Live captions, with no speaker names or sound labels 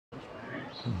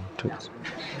ঠিক আছে।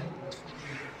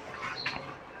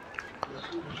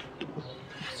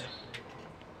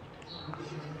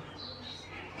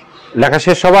 লেখা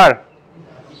শেষ সবার?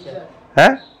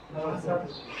 হ্যাঁ,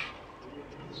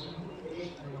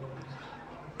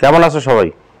 কেমন আছো সবাই?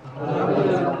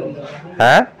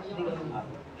 হ্যাঁ,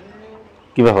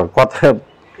 কি ব্যাপার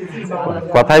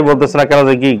কথাই বলতেছ না কেন?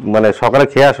 যে কি মানে সকালে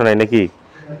খেয়ে আসো নাই নাকি?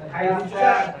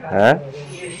 হ্যাঁ,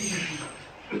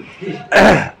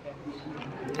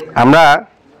 আমরা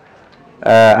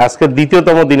আজকে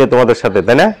দ্বিতীয়তম দিনে তোমাদের সাথে,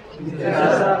 তাই না?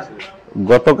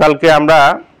 গতকালকে আমরা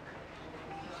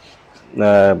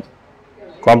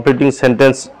কমপ্লিটিং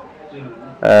সেন্টেন্স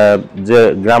যে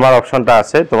গ্রামার অপশনটা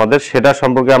আছে তোমাদের, সেটা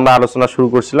সম্পর্কে আমরা আলোচনা শুরু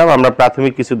করছিলাম। আমরা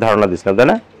প্রাথমিক কিছু ধারণা দিছিলাম, তাই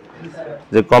না?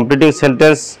 যে কমপ্লিটিং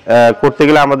সেন্টেন্স করতে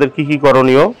গেলে আমাদের কি কি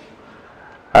করণীয়,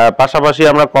 পাশাপাশি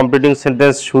আমরা কমপ্লিটিং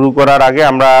সেন্টেন্স শুরু করার আগে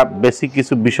আমরা বেসিক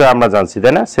কিছু বিষয় আমরা জানছি,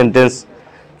 তাই না? সেন্টেন্স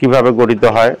কিভাবে গঠিত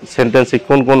হয়, সেন্টেন্সে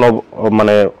কোন কোন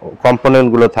মানে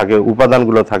কম্পোনেন্টগুলো থাকে,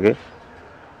 উপাদানগুলো থাকে,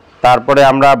 তারপরে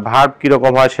আমরা ভার্ব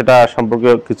কিরকম হয় সেটা সম্পর্কে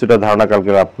কিছুটা ধারণা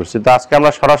কালকে লাভ করছি। তো আজকে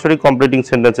আমরা সরাসরি কমপ্লিটিং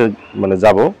সেন্টেন্সে মানে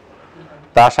যাব।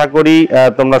 তা আশা করি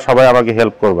তোমরা সবাই আমাকে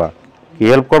হেল্প করবা। কি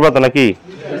হেল্প করবা তো নাকি?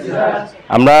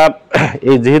 আমরা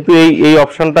এই যেহেতু এই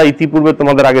অপশনটা ইতিপূর্বে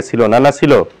তোমাদের আগে ছিল না, না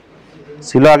ছিল?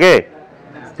 ছিল আগে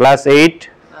ক্লাস 8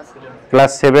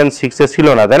 ক্লাস 7 6 এ ছিল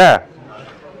না, তাই না?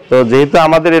 তো যেহেতু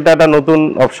আমাদের এটা একটা নতুন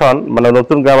অপশন, মানে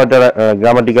নতুন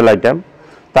গ্রামাটিক্যাল আইটেম,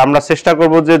 তা আমরা চেষ্টা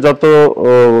করব যে যত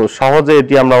সহজে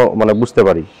এটি আমরা মানে বুঝতে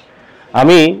পারি।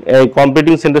 আমি এই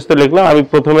কমপ্লিটিং সেন্টেন্স তো লিখলাম। আমি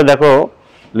প্রথমে দেখো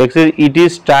লিখছি it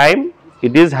is time,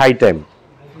 it is high time.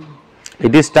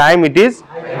 It is time, it is,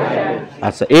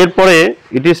 আচ্ছা, এরপরে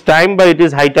ইট ইজ টাইম বা ইট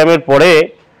ইজ হাই টাইমের পরে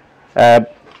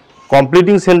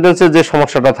কমপ্লিটিং সেন্টেন্সের যে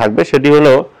সমস্যাটা থাকবে সেটি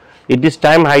হলো ইট ইজ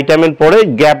টাইম হাই টাইমের পরে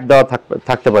গ্যাপ দেওয়া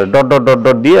থাকতে পারে, ডট ডট ডট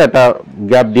ডট দিয়ে একটা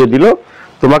গ্যাপ দিয়ে দিল।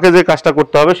 তোমাকে যে কাজটা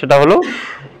করতে হবে সেটা হলো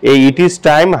এই ইট ইজ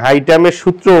টাইম হাই টাইমের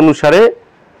সূত্র অনুসারে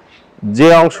যে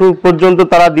অংশ পর্যন্ত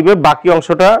তারা দিবে বাকি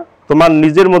অংশটা তোমার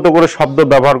নিজের মতো করে শব্দ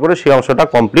ব্যবহার করে সেই অংশটা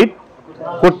কমপ্লিট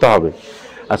করতে হবে।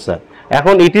 আচ্ছা,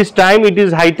 এখন it is time, it is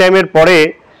high টাইমের পরে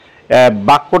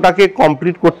বাক্যটাকে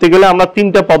কমপ্লিট করতে গেলে আমরা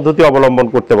তিনটা পদ্ধতি অবলম্বন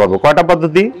করতে পারবো। কয়টা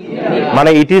পদ্ধতি? মানে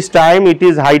it is time, it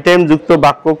is high time যুক্ত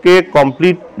বাক্যকে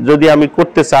কমপ্লিট যদি আমি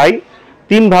করতে চাই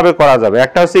তিন ভাবে করা যাবে।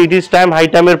 একটা হচ্ছে ইট ইজ টাইম হাই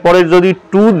টাইমের পরে যদি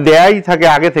টু দেয়াই থাকে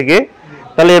আগে থেকে,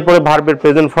 তাহলে এরপরে ভার্বের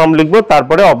প্রেজেন্ট ফর্ম লিখবো,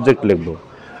 তারপরে অবজেক্ট লিখবো।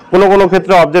 কোনো কোনো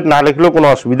ক্ষেত্রে অবজেক্ট না লিখলেও কোনো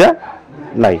অসুবিধা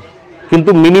নাই, কিন্তু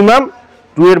মিনিমাম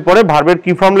টু এর পরে ভার্বের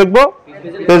কি ফর্ম লিখবো?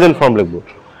 প্রেজেন্ট ফর্ম লিখবো।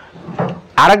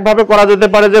 আরেকভাবে করা যেতে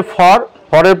পারে যে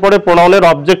ফরের পরে প্রোনাউনের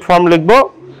অবজেক্ট ফর্ম লিখবো,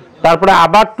 তারপরে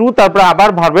আবার টু, তারপরে আবার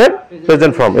ভার্বের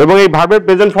প্রেজেন্ট ফর্ম, এবং এই ভার্বের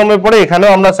প্রেজেন্ট ফর্মের পরে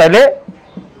এখানেও আমরা চাইলে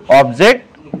অবজেক্ট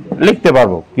লিখতে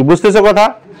পারবো। কি বুঝতেছো কথা?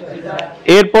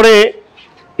 এরপরে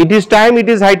it is time, it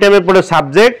is high টাইমের পরে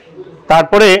সাবজেক্ট,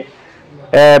 তারপরে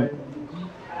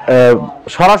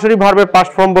সরাসরি ভার্বের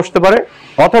পাস্ট ফর্ম বসতে পারে,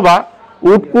 অথবা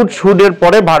উড কুড শুড এর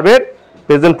পরে ভার্বের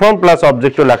প্রেজেন্ট ফর্ম প্লাস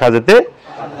অবজেক্টও লেখা যেতে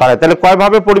পারে। তাহলে কয়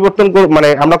ভাবে পরিবর্তন মানে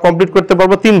আমরা কমপ্লিট করতে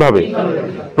পারবো? তিন ভাবে।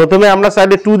 প্রথমে আমরা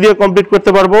চাইলে টু দিয়ে কমপ্লিট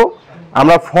করতে পারবো,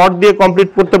 আমরা ফর দিয়ে কমপ্লিট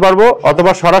করতে পারবো,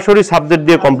 অথবা সরাসরি সাবজেক্ট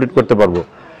দিয়ে কমপ্লিট করতে পারবো।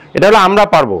 এটা হলো আমরা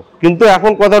পারবো। কিন্তু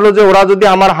এখন কথা হলো যে ওরা যদি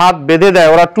আমার হাত বেঁধে দেয়,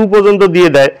 ওরা টু পর্যন্ত দিয়ে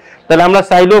দেয়, তাহলে আমরা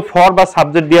চাইলেও ফর বা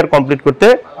সাবজেক্ট দিয়ে আর কমপ্লিট করতে,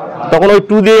 তখন ওই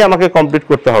টু দিয়েই আমাকে কমপ্লিট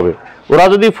করতে হবে। ওরা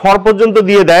যদি ফর পর্যন্ত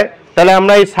দিয়ে দেয়, তাহলে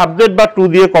আমরা এই সাবজেক্ট বা টু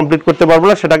দিয়ে কমপ্লিট করতে পারবো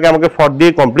না, সেটাকে আমাকে ফর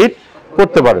দিয়ে কমপ্লিট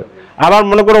করতে পারে। আবার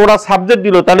মনে করো ওরা সাবজেক্ট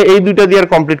দিল, তাহলে এই দুইটা দিয়ে আর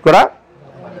কমপ্লিট করা।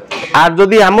 আর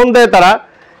যদি এমন দেয় তারা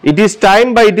ইট ইজ টাইম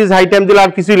বা ইট ইজ হাই টাইম দিলে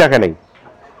আর কিছুই লেখা নেই,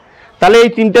 তাহলে এই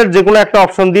তিনটার যে কোনো একটা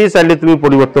অপশন দিয়ে চাইলে তুমি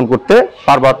পরিবর্তন করতে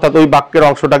পারবা, অর্থাৎ ওই বাক্যের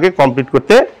অংশটাকে কমপ্লিট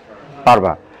করতে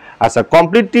পারবা। আচ্ছা,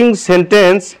 কমপ্লিটিং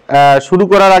সেন্টেন্স শুরু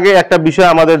করার আগে একটা বিষয়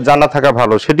আমাদের জানা থাকা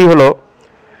ভালো, সেটি হলো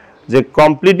যে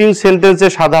কমপ্লিটিং সেন্টেন্সে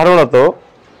সাধারণত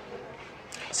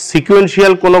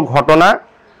সিকুয়েন্সিয়াল কোনো ঘটনা,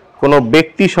 কোনো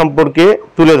ব্যক্তি সম্পর্কে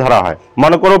তুলে ধরা হয়।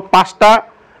 মনে করো 5টা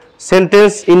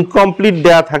সেন্টেন্স ইনকমপ্লিট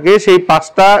দেয়া থাকে, সেই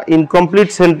 5টা ইনকমপ্লিট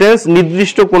সেন্টেন্স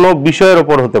নির্দিষ্ট কোনো বিষয়ের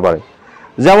ওপর হতে পারে।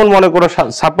 যেমন মনে করো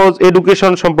সাপোজ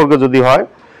এডুকেশন সম্পর্কে যদি হয়,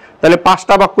 তাহলে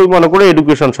 5টা বাক্যই মনে করো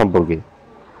এডুকেশন সম্পর্কে।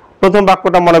 প্রথম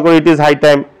বাক্যটা মনে করো ইট ইজ হাই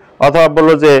টাইম, অথবা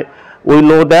বললো যে we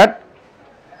know that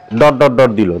dot dot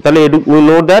dot দিল, তাহলে we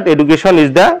know that education is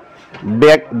the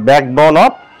backbone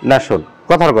of nation,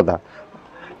 কথার কথা।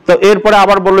 তো এরপরে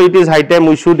আবার বললো it is high time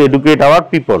we should educate hour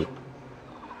people.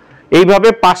 এইভাবে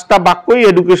 5টা বাক্যই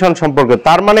এডুকেশন সম্পর্কে।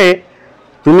 তার মানে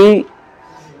তুমি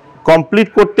কমপ্লিট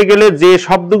করতে গেলে যে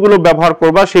শব্দগুলো ব্যবহার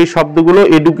করবা সেই শব্দগুলো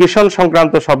এডুকেশন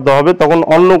সংক্রান্ত শব্দ হবে, তখন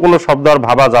অন্য কোনো শব্দ আর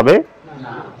ভাবা যাবে।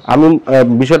 আমি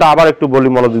বিষয়টা আবার একটু বলি,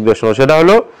 মনোযোগ দিয়ে শোনো। সেটা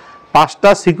হলো 5টা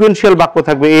সিকোয়েন্সিয়াল বাক্য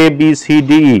থাকবে A B C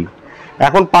D E.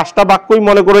 এখন 5টা বাক্যই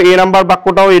মনে করো এ নাম্বার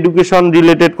বাক্যটাও এডুকেশন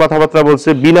রিলেটেড কথাবার্তা বলছে,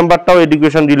 B নাম্বারটাও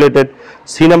education related,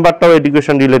 C নাম্বারটাও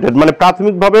education related, মানে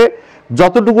প্রাথমিকভাবে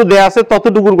যতটুকু দেয়া আছে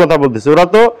ততটুকুর কথা বলতেছে। ওরা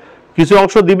তো কিছু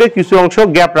অংশ দিবে, কিছু অংশ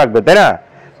গ্যাপ রাখবে, তাই না?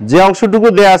 যে অংশটুকু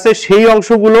দেয়া আছে সেই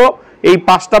অংশগুলো এই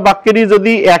 5টা বাক্যেরই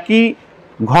যদি একই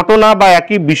ঘটনা বা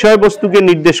একই বিষয়বস্তুকে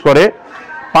নির্দেশ করে,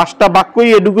 5টা বাক্যই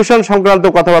এডুকেশন সংক্রান্ত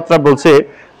কথাবার্তা বলছে,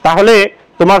 তাহলে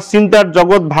তোমার চিন্তার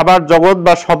জগৎ, ভাবার জগৎ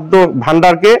বা শব্দ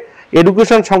ভান্ডারকে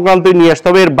এডুকেশন সংক্রান্তই নিয়ে আসতে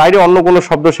হবে, এর বাইরে অন্য কোনো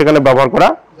শব্দ সেখানে ব্যবহার করা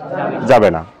যাবে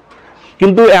না।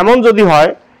 কিন্তু এমন যদি হয়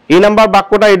এ নাম্বার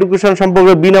বাক্যটা এডুকেশন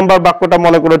সম্পর্কে, বি নাম্বার বাক্যটা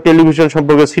মনে করো টেলিভিশন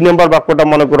সম্পর্কে, সি নাম্বার বাক্যটা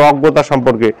মনে করো অজ্ঞতা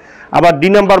সম্পর্কে, আবার ডি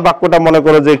নাম্বার বাক্যটা মনে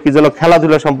করো যে কি যেন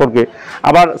খেলাধুলা সম্পর্কে,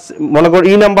 আবার মনে করো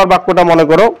ই নাম্বার বাক্যটা মনে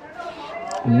করো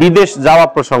বিদেশ যাওয়া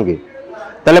প্রসঙ্গে,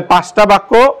 তাহলে 5টা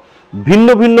বাক্য ভিন্ন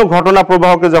ভিন্ন ঘটনা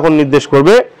প্রবাহকে যখন নির্দেশ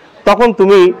করবে তখন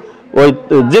তুমি ওই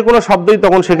যে কোনো শব্দই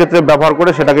তখন সেক্ষেত্রে ব্যবহার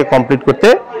করে সেটাকে কমপ্লিট করতে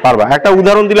পারবা। একটা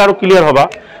উদাহরণ দিলে আরো ক্লিয়ার হবা।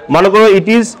 মনে করো ইট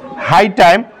ইজ হাই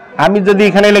টাইম, আমি যদি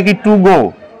এখানে লিখি টু গো,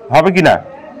 হবে কিনা?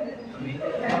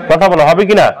 কথা বলো, হবে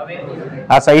কিনা?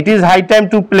 আচ্ছা, it is high time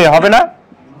to play, হবে না?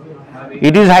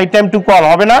 It is high time to call,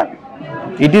 হবে না?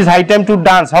 It is high time to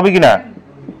dance, হবে কিনা?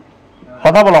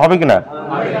 কথা বলো, হবে কিনা?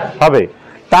 হবে।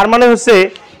 তার মানে হচ্ছে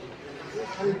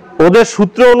ওদের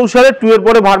সূত্র অনুসারে টু এর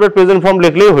পরে ভার্বের প্রেজেন্ট ফর্ম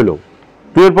লিখলেই হলো,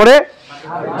 টু এর পরে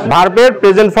ভার্বের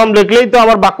প্রেজেন্ট ফর্ম লিখলেই তো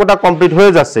আমার বাক্যটা কমপ্লিট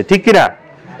হয়ে যাচ্ছে, ঠিক কিনা?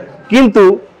 কিন্তু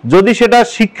যদি সেটা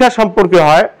শিক্ষা সম্পর্কে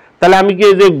হয় তাহলে আমি কি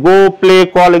যে গো, প্লে,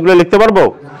 কল এগুলো লিখতে পারবো?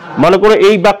 মনে করো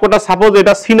এই বাক্যটা সাপোজ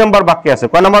এটা সি নাম্বার বাক্যে আছে,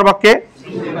 কয় নাম্বার বাক্যে?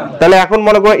 তাহলে এখন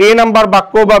মনে করো এ নাম্বার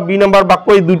বাক্য বা বি নাম্বার বাক্য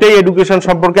এই দুইটাই এডুকেশন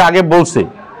সম্পর্কে আগে বলছে,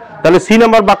 তাহলে সি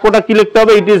নাম্বার বাক্যটা কি লিখতে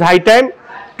হবে? It is high time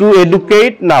to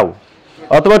educate নাও,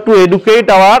 অথবা two educate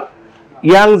hour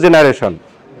young generation.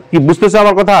 কি বুঝতেছো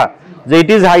আমার কথা? যে it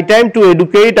is high time to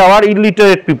educate hour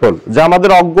illiterate people, যে আমাদের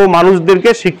অজ্ঞ মানুষদেরকে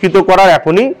শিক্ষিত করার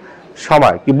এখনই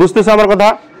সময়। কি বুঝতেছো আমার কথা?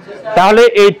 তাহলে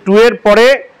এই টু এর পরে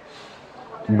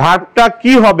ভার্বটা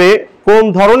কি হবে, কোন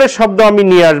ধরনের শব্দ আমি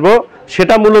নিয়ে আসব,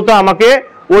 সেটা মূলত আমাকে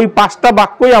ওই 5টা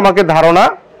বাক্যই আমাকে ধারণা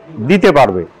দিতে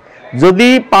পারবে। যদি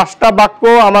 5টা বাক্য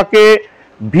আমাকে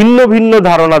ভিন্ন ভিন্ন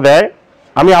ধারণা দেয়,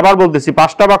 আমি আবার বলতেছি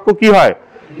 5টা বাক্য কি হয়,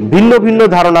 ভিন্ন ভিন্ন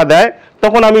ধারণা দেয়,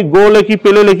 তখন আমি গো লিখি,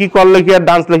 পেলে লিখি, কল লিখি আর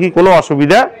ডান্স লিখি, কোনো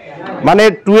অসুবিধা, মানে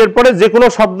টু এর পরে যে কোনো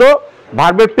শব্দ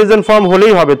ভার্বের প্রেজেন্ট ফর্ম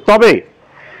হলেই হবে। তবে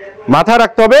মাথায়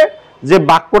রাখতে হবে যে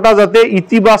বাক্যটা যাতে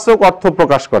ইতিবাচক অর্থ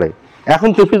প্রকাশ করে। এখন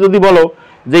তুমি যদি বলো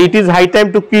যে it is high time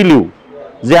to kill you,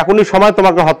 যে এখনই সময়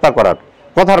তোমাকে হত্যা করার,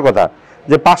 কথার কথা,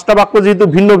 যে 5টা বাক্য যেহেতু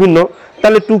ভিন্ন ভিন্ন,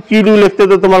 তাহলে টু কিল ইউ লিখতে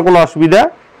তো তোমার কোনো অসুবিধা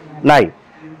নাই।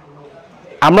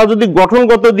 আমরা যদি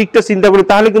গঠনগত দিকটা চিন্তা করি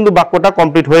তাহলে কিন্তু বাক্যটা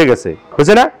কমপ্লিট হয়ে গেছে,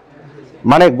 হয়েছে না?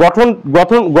 মানে গঠন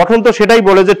গঠন গঠন তো সেটাই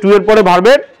বলে যে টু এর পরে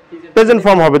ভার্বের প্রেজেন্ট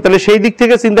ফর্ম হবে, তাহলে সেই দিক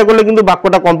থেকে চিন্তা করলে কিন্তু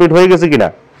বাক্যটা কমপ্লিট হয়ে গেছে কিনা?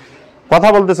 কথা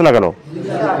বলতেছে না কেন?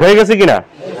 হয়ে গেছে কিনা?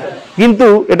 কিন্তু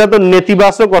এটা তো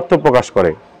নেতিবাচক অর্থ প্রকাশ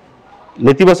করে,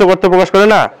 নেতিবাচক অর্থ প্রকাশ করে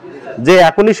না, যে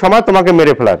এখনই সময় তোমাকে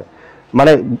মেরে ফেলার।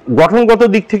 মানে গঠনগত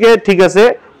দিক থেকে ঠিক আছে,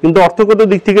 কিন্তু অর্থগত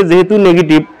দিক থেকে যেহেতু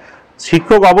নেগেটিভ,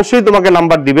 শিক্ষক অবশ্যই তোমাকে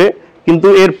নাম্বার দিবে, কিন্তু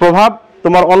এর প্রভাব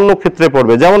তোমার অন্য ক্ষেত্রে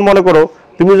পড়বে। যেমন মনে করো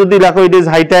তুমি যদি লেখো it is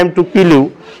high time to kill you,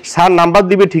 sir number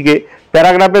দিবে ঠিকই,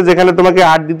 প্যারাগ্রাফে যেখানে তোমাকে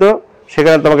 8 দিত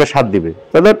সেখানে তোমাকে 7 দিবে,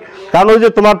 কারণ ওই যে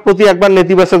তোমার প্রতি একবার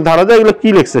নেতিবাচক ধারণা যায়, এগুলো কি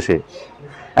লিখছে সে।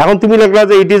 এখন তুমি লিখলা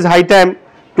যে it is high time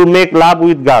to make love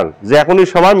with girl, যে এখনই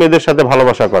সময় মেয়েদের সাথে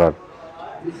ভালোবাসা করার।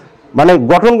 মানে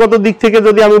গঠনগত দিক থেকে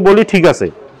যদি আমি বলি ঠিক আছে,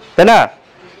 তাই না?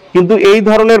 কিন্তু এই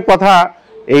ধরনের কথা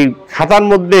এই খাতার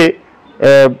মধ্যে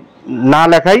না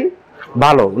লেখাই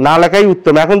ভালো, না লেখাই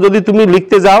উত্তম। এখন যদি তুমি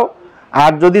লিখতে যাও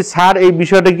আর যদি স্যার এই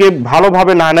বিষয়টাকে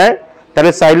ভালোভাবে না নেয়,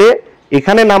 তাহলে চাইলে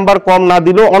এখানে নাম্বার কম না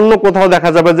দিলেও অন্য কোথাও দেখা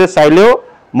যাবে যে চাইলেও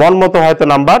মন মতো হয়তো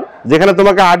নাম্বার, যেখানে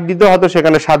তোমাকে 8 দিতে হয়তো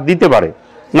সেখানে 7 দিতে পারে,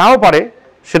 নাও পারে,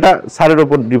 সেটা স্যারের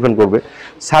উপর ডিপেন্ড করবে,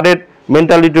 স্যারের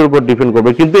মেন্টালিটির উপর ডিপেন্ড করবে।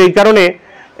 কিন্তু এই কারণে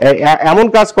এমন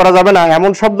কাজ করা যাবে না,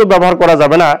 এমন শব্দ ব্যবহার করা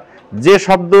যাবে না যে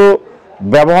শব্দ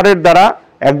ব্যবহারের দ্বারা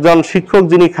একজন শিক্ষক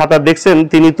যিনি খাতা দেখছেন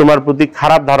তিনি তোমার প্রতি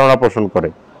খারাপ ধারণা পোষণ করে।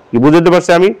 কি বুঝতে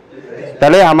পারছি আমি?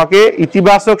 তাহলে আমাকে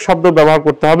ইতিবাচক শব্দ ব্যবহার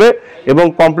করতে হবে, এবং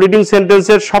কমপ্লিটিং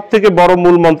সেন্টেন্সের সবথেকে বড়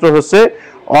মূল মন্ত্র হচ্ছে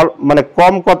মানে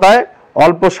কম কথায়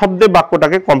অল্প শব্দে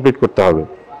বাক্যটাকে কমপ্লিট করতে হবে।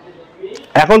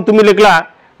 এখন তুমি লিখলা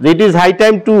যে it is high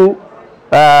time to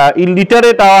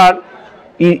illiterate hour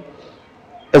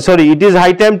it is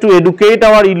high time to educate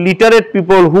our illiterate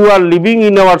people who are living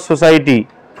in our society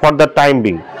for the time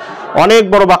being. অনেক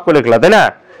বড় বাক্য লিখলা, তাই না?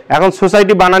 এখন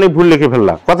সোসাইটি বানানি ভুল লিখে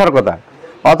ফেললা, কথার কথা,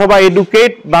 অথবা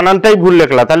এডুকেট বানানটাই ভুল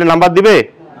লিখলা, তাহলে নাম্বার দিবে?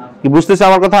 কি বুঝতেছো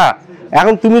আমার কথা?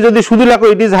 এখন তুমি যদি শুধু লেখো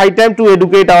it is high time to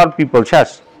educate hour people, শেষ,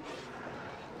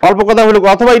 অল্প কথা হলো,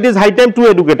 অথবা it is high time to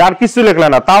educate, আর কিছু লিখলা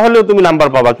না, তাহলেও তুমি নাম্বার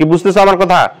পাবা। কি বুঝতেছো আমার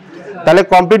কথা? তাহলে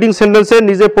কমপ্লিটিং সেন্টেন্সে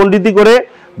নিজে পণ্ডিতি করে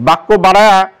বাক্য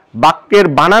বাড়ায়া বাক্যের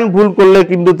বানান ভুল করলে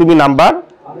কিন্তু তুমি নাম্বার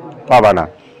পাবা না,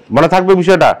 মনে থাকবে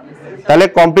বিষয়টা। তাহলে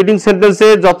কমপ্লিটিং সেন্টেন্সে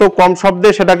যত কম শব্দে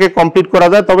সেটাকে কমপ্লিট করা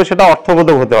যায়, তবে সেটা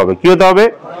অর্থবোধক হতে হবে। কি হতে হবে?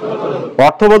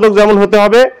 অর্থবোধক যেমন হতে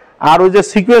হবে, আর ওই যে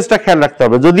সিকোয়েন্সটা খেয়াল রাখতে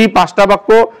হবে। যদি 5টা বাক্য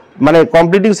মানে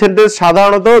কমপ্লিটিং সেন্টেন্স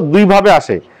সাধারণত দুই ভাবে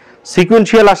আসে,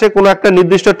 সিকোয়েন্সিয়াল আসে, কোনো একটা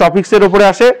নির্দিষ্ট টপিকসের উপরে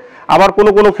আসে, আবার কোনো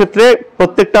কোনো ক্ষেত্রে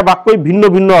প্রত্যেকটা বাক্যই ভিন্ন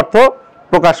ভিন্ন অর্থ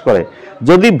প্রকাশ করে।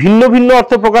 যদি ভিন্ন ভিন্ন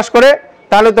অর্থ প্রকাশ করে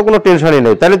তাহলে তো কোনো টেনশনই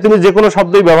নেই, তাহলে তুমি যে কোনো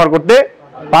শব্দই ব্যবহার করতে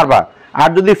পারবা। আর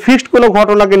যদি ফিক্সড কোনো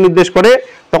ঘটনাকে নির্দেশ করে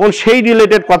তখন সেই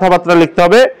রিলেটেড কথাবার্তা লিখতে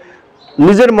হবে,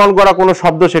 নিজের মন গড়া কোনো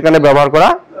শব্দ সেখানে ব্যবহার করা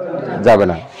যাবে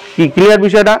না। কি ক্লিয়ার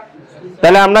বিষয়টা?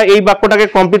 তাহলে আমরা এই বাক্যটাকে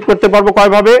কমপ্লিট করতে পারবো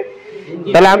কয়ভাবে?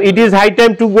 তাহলে it is high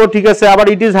time to go, ঠিক আছে। আবার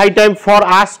it is high time for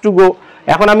us to go,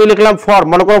 এখন আমি লিখলাম ফর,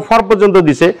 মনে করো ফর পর্যন্ত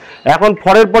দিছে। এখন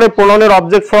ফরের পরে প্রোনাউনের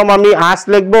অবজেক্ট ফর্ম আমি আস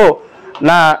লিখবো,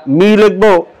 না মি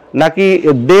লিখবো, নাকি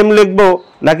দেম লিখবো,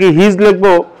 নাকি হিজ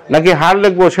লিখবো, নাকি হার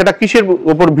লিখবো, সেটা কিসের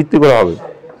উপর ভিত্তি করে হবে?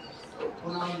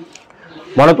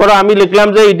 মনে করো আমি লিখলাম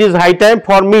যে it is high time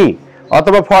for me,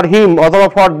 অথবা ফর হিম, অথবা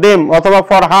ফর দেম, অথবা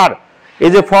ফর হার।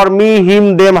 এই যে ফর মি, হিম,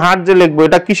 দেম, হার যে লিখবো,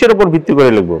 এটা কিসের উপর ভিত্তি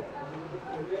করে লিখবো?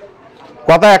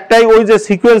 কথা একটাই, ওই যে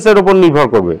সিকোয়েন্সের উপর নির্ভর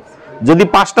করবে। যদি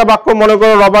 5টা বাক্য মনে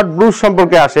করো রবার্ট ব্রুস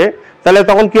সম্পর্কে আসে, তাহলে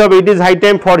তখন কি হবে? It is high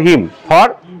time for him, for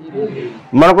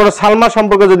মনে করো সালমা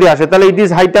সম্পর্কে যদি আসে, তাহলে it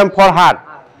is high time for her.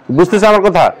 বুঝতেছো আমার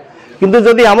কথা? কিন্তু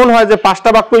যদি এমন হয় যে 5টা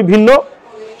বাক্যই ভিন্ন,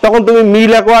 তখন তুমি মি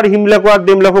লেখো আর হিম লেখো আর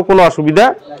দেম লেখো, কোনো অসুবিধা।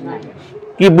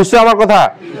 কি বুঝছো আমার কথা?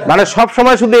 মানে সব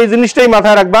সময় শুধু এই জিনিসটাই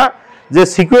মাথায় রাখবা যে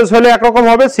সিকোয়েন্স হলে একরকম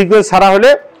হবে, সিকোয়েন্স ছাড়া হলে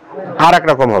আর এক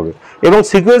রকম হবে। এবং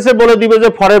সিকোয়েন্সে বলে দিবে যে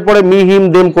ফরের পরে মি, হিম,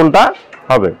 দেম কোনটা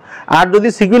হবে। আর যদি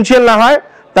সিকোয়েন্সিয়াল না হয়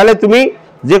তাহলে তুমি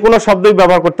যে কোনো শব্দই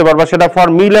ব্যবহার করতে পারবা, সেটা ফর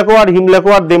মি লেখো আর হিম লেখো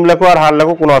আর দেম লেখো আর হার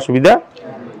লেখো, কোনো অসুবিধা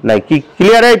নাই। কি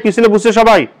ক্লিয়ার? এই পিছনে বুঝছে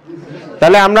সবাই?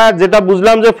 তাহলে আমরা যেটা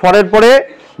বুঝলাম যে ফরের পরে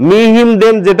মি, হিম,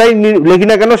 দেম যেটাই লিখি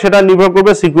না কেন সেটা নির্ভর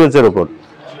করবে সিকোয়েন্সের উপর।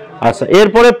 আচ্ছা,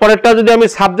 এরপরে পরেরটা যদি আমি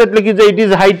সাবজেক্ট লিখি যে it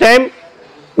is high time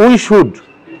we should,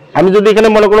 আমি যদি এখানে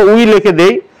মনে করো উই লিখে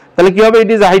দেই, তাহলে কি হবে?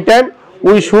 It is high time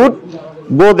we should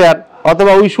go দেয়ার,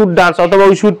 অথবা উই শুড ডান্স, অথবা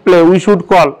we should play, we should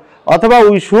call, অথবা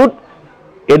we should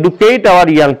educate hour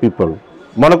young people.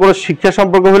 মনে করো শিক্ষা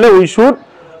সম্পর্ক হলে we should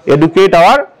educate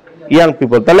hour young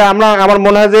people. তাহলে আমার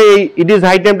মনে হয় যে এই ইট ইজ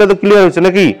হাই টাইমটা তো ক্লিয়ার হয়েছে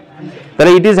নাকি?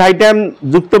 তাহলে ইট ইজ হাই টাইম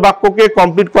যুক্ত বাক্যকে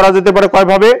কমপ্লিট করা যেতে পারে কয়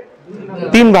ভাবে?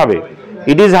 3 ভাবে।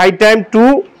 It is high time to,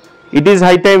 it is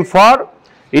high time for,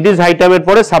 it is high টাইমের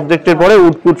পরে সাবজেক্টের পরে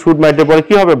উড, কুড, শুড, মাইটের পরে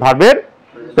কি হবে? ভার্বের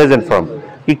প্রেজেন্ট ফর্ম।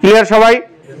 কি ক্লিয়ার সবাই?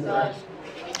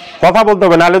 কথা বলতে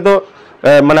হবে, নাহলে তো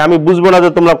মানে আমি বুঝবো না যে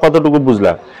তোমরা কতটুকু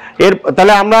বুঝলা।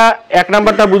 তাহলে আমরা 1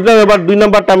 নাম্বারটা বুঝলাম। এবার 2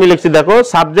 নাম্বারটা আমি লিখছি, দেখো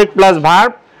subject plus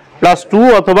verb plus two,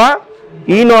 অথবা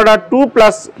in order to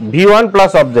plus V1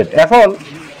 plus object. এখন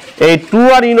এই two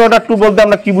R in order to বলতে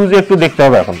আমরা কি বুঝি একটু দেখতে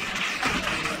হবে। এখন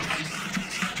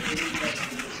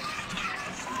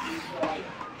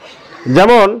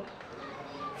যেমন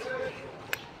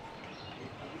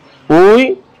we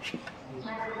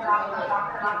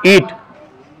eat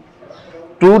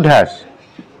to dash,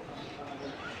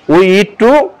 we eat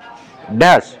to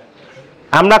dash,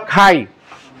 আমরা খাই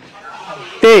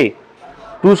তে,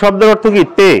 টু শব্দের অর্থ কি?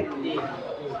 তে,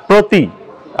 প্রতি।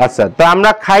 আচ্ছা, তো আমরা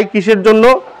খাই কিসের জন্য?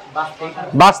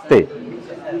 বাঁচতে।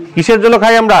 কিসের জন্য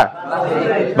খাই আমরা?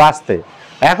 বাঁচতে।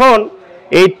 এখন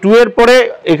এই টু এর পরে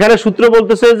এখানে সূত্র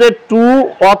বলতেছে যে টু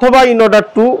অথবা ইন অর্ডার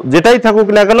টু যেটাই থাকুক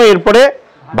না কেন, এরপরে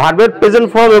ভার্বের প্রেজেন্ট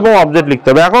ফর্ম এবং অবজেক্ট লিখতে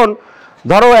হবে। এখন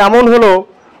ধরো এমন হলো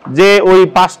যে ওই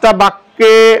 5টা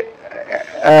বাক্যে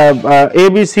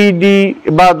ABCD,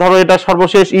 বা ধরো এটা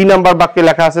সর্বশেষ ই নাম্বার বাক্যে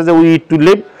লেখা আছে যে we eat two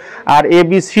leave, R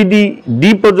ABCD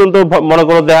পর্যন্ত মনে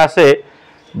করো দেয়া আছে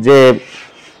যে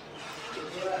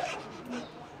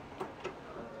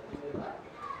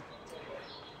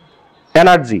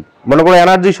এনার্জি, মনে করো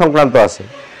এনার্জি সংক্রান্ত আছে,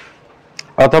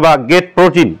 অথবা গেট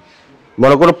প্রোটিন,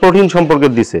 মনে করো প্রোটিন সম্পর্কে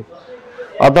দিছে,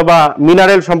 অথবা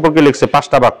মিনারেল সম্পর্কে লিখছে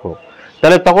 5টা বাক্য।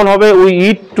 তাহলে তখন হবে we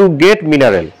eat to get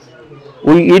mineral,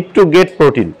 we eat to get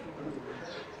protein.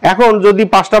 এখন যদি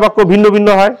 5টা বাক্য ভিন্ন ভিন্ন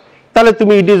হয়, তাহলে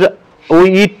তুমি it is we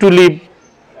eat two leave,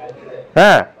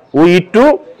 হ্যাঁ উই ইট টু,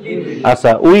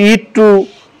 আচ্ছা we eat two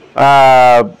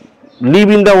live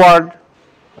in the world,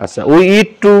 আচ্ছা we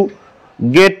eat to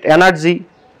get energy,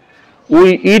 we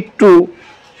eat two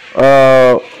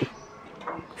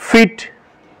fit,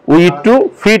 we eat two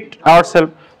fit ourself,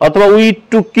 অথবা we eat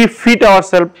to keep fit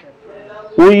ourself,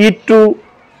 we eat to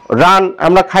run,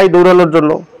 আমরা খাই দৌড়ানোর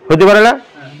জন্য, হতে পারে না?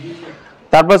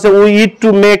 তারপর we eat to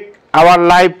make our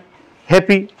life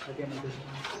happy.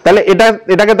 তাহলে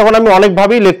এটাকে তখন আমি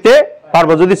অনেকভাবেই লিখতে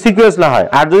পারবো যদি সিকোয়েন্স না হয়।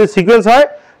 আর যদি সিকোয়েন্স হয়,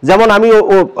 যেমন আমি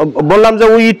বললাম যে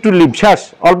উই ইট টু লিভ, শেষ,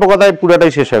 অল্প কথায়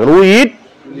পুরোটাই শেষ হয়ে গেল, উই ইট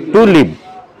টু লিভ।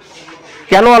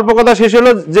 কেন অল্প কথা শেষ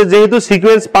হলো? যে যেহেতু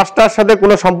সিকোয়েন্স পাঁচটার সাথে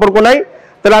কোনো সম্পর্ক নাই,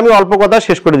 তাহলে আমি অল্প কথা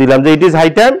শেষ করে দিলাম যে it is high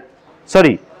time,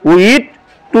 sorry, we eat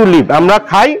two leave, আমরা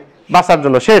খাই বাঁচার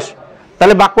জন্য, শেষ।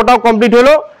 তাহলে বাক্যটাও কমপ্লিট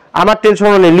হলো, আমার টেনশন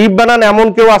নেই। লিভ বানান এমন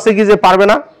কেউ আছে কি যে পারবে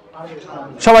না?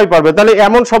 সবাই পারবে। তাহলে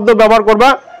এমন শব্দ ব্যবহার করবা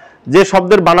যে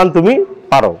শব্দের বানান তুমি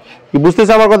পারো। কি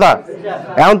বুঝতেছো আমার কথা?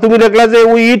 এখন তুমি দেখলা যে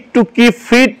we eat to keep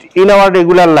fit in our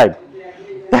regular life,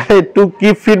 to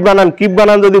keep fit বানান, কিপ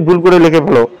বানান যদি ভুল করে লিখে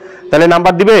ফেলো তাহলে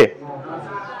নাম্বার দিবে?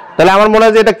 তাহলে আমার মনে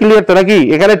হয় যে এটা ক্লিয়ার তো নাকি?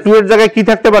 এখানে টু এর জায়গায় কি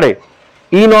থাকতে পারে?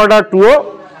 ইন অর্ডার টু ও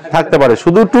থাকতে পারে,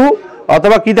 শুধু টু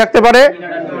অথবা কি থাকতে পারে?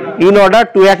 ইন অর্ডার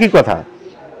টু, একই কথা।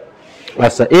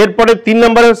 আচ্ছা, এরপরে 3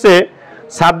 নম্বরে হচ্ছে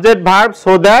সাবজেক্ট ভার্ব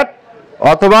সো দ্যাট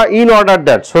অথবা in order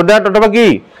that, so that অথবা কি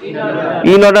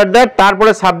ইন অর্ডার দ্যাট,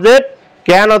 তারপরে সাবজেক্ট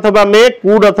ক্যান অথবা মে,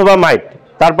 কুড অথবা মাইট,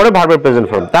 তারপরে ভার্বের প্রেজেন্ট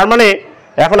ফর্ম। তার মানে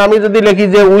এখন আমি যদি লিখি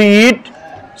যে we it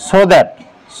so that,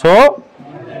 so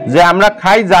যে আমরা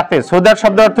খাই যাতে, সো দ্যাট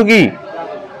শব্দের অর্থ কি?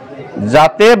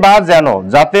 যাতে বা যেন,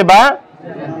 যাতে বা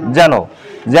যেন,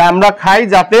 যে আমরা খাই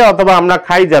যাতে অথবা আমরা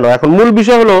খাই যেন। এখন মূল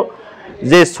বিষয় হলো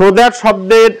যে সো দ্যাট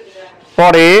শব্দের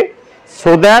পরে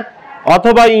সো দ্যাট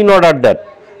অথবা ইন অর্ডার দ্যাট,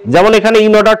 যেমন এখানে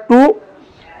ইন অর্ডার টু,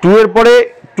 টু এর পরে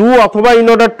টু অথবা in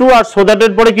order to, R so that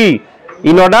এর পরে কি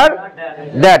in order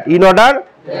that, in order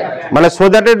মানে সো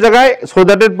দ্যাট এর জায়গায় সো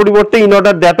দ্যাট এর পরিবর্তে ইন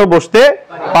অর্ডার দ্যাটও বসতে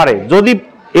পারে। যদি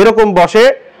এরকম বসে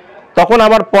তখন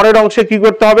আমার পরের অংশে কি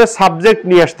করতে হবে? সাবজেক্ট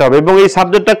নিয়ে আসতে হবে। এবং এই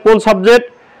সাবজেক্টটা কোন সাবজেক্ট?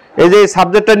 এই যে এই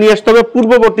সাবজেক্টটা নিয়ে আসতে হবে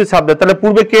পূর্ববর্তী সাবজেক্ট। তাহলে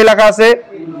পূর্বে কে লেখা আছে?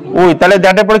 ওই, তাহলে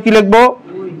দ্যাটের পরে কি লিখবো?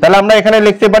 তাহলে আমরা এখানে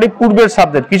লিখতে পারি পূর্বের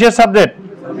সাবজেক্ট। কিসের সাবজেক্ট?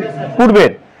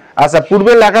 পূর্বের। আচ্ছা,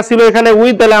 পূর্বের লেখা ছিল এখানে উই,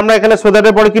 তাহলে আমরা এখানে সো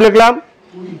দ্যাটের পরে কি লিখলাম?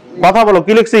 কথা বলো,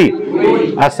 কি লিখছি?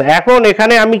 আচ্ছা, এখন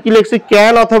এখানে আমি কি লিখছি?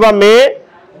 ক্যান অথবা মে,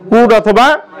 কুড অথবা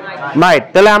মাইট।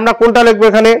 তাহলে আমরা কোনটা লিখবো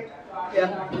এখানে?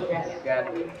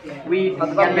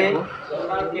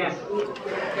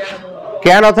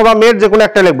 ক্যান অথবা মের যে কোনো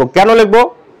একটা লিখবো। কেন লিখবো?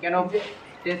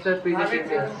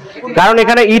 কারণ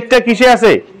এখানে ইটটা কিসে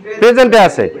আছে? প্রেজেন্টে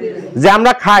আছে। যে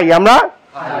আমরা খাই,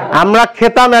 আমরা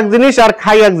খেতাম এক জিনিস আর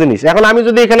খাই এক জিনিস। এখন আমি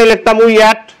যদি এখানে লিখতাম উই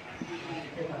অ্যাট,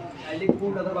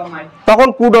 তখন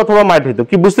কুড অথবা মাইট হইতো।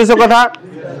 কি বুঝতেছো কথা?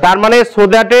 তার মানে সো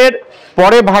দ্যাটের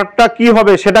পরে ভার্বটা কি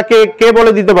হবে সেটা কে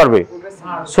বলে দিতে পারবে?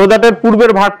 সো দ্যাটের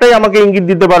পূর্বের ভার্বটাই আমাকে ইঙ্গিত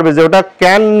দিতে পারবে যে ওটা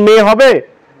ক্যান মে হবে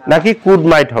নাকি কুড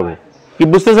মাইট হবে। কি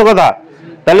বুঝতেছো কথা?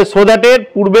 তাহলে সো দ্যাটের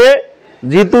পূর্বে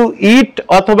যেহেতু ইট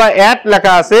অথবা অ্যাট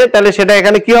লেখা আছে, তাহলে সেটা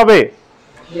এখানে কি হবে?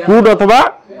 কুড অথবা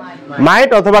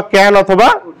মাইট অথবা ক্যান অথবা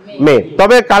মে।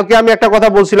 তবে কালকে আমি একটা কথা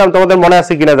বলছিলাম, তোমাদের মনে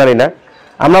আছে কিনা জানি না,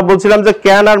 আমরা বলছিলাম যে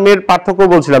ক্যান আর মের পার্থক্য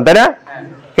বলছিলাম, তাই না?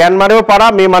 ক্যান মানেও পারা,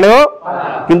 মে মানেও।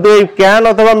 কিন্তু এই ক্যান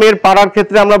অথবা মের পারার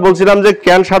ক্ষেত্রে আমরা বলছিলাম যে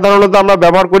ক্যান সাধারণত আমরা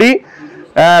ব্যবহার করি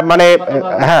মানে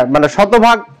হ্যাঁ, মানে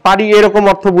শতভাগ পারি এরকম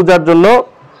অর্থ বোঝার জন্য,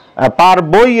 পার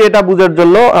বই এটা বোঝার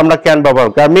জন্য আমরা ক্যান ব্যবহার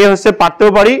করি। আর মে হচ্ছে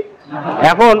পারতেও পারি।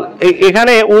 এখন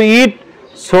এখানে we it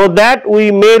so that we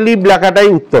may leave লেখাটাই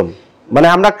উত্তম, মানে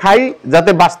আমরা খাই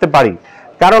যাতে বাঁচতে পারি।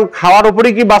 কারণ খাওয়ার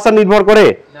উপরেই কি বাঁচা নির্ভর করে?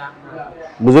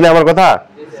 বুঝলে আমার কথা?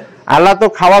 আল্লাহ তো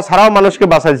খাওয়া ছাড়াও মানুষকে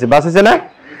বাঁচাইছে না?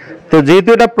 তো যেহেতু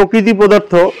এটা প্রকৃতি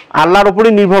পদার্থ, আল্লাহর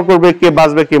উপরই নির্ভর করবে কে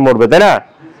বাঁচবে কে মরবে, তাই না?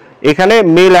 এখানে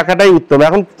মে লেখাটাই উত্তম।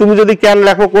 এখন তুমি যদি ক্যান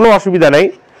লেখো কোনো অসুবিধা নাই,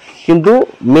 কিন্তু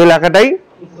মে লেখাটাই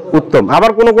উত্তম।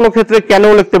 আবার কোনো ক্ষেত্রে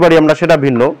ক্যানও লিখতে পারি আমরা, সেটা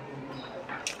ভিন্ন।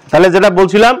 তাহলে যেটা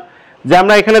বলছিলাম যে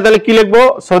আমরা এখানে তাহলে কি লিখবো?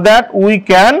 সো দ্যাট উই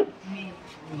ক্যান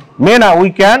মে, না উই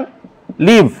ক্যান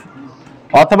লিভ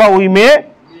অথবা উই মে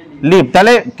লিভ।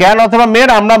 তাহলে ক্যান অথবা মের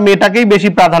আমরা মেটাকেই বেশি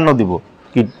প্রাধান্য দিব।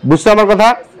 কি বুঝছো আমার কথা?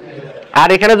 আর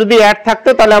এখানে যদি অ্যাড থাকতো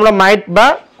তাহলে আমরা মাইট বা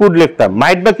কুড লিখতাম।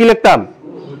 মাইট বা কি লিখতাম?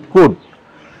 কুড।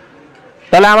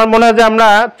 তাহলে আমার মনে হয় যে আমরা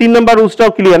 3 নম্বর রুলসটাও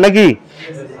ক্লিয়ার নাকি?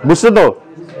 বুঝছো তো?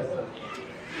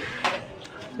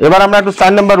 এবার আমরা একটু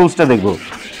 4 নম্বর রুলসটা দেখবো।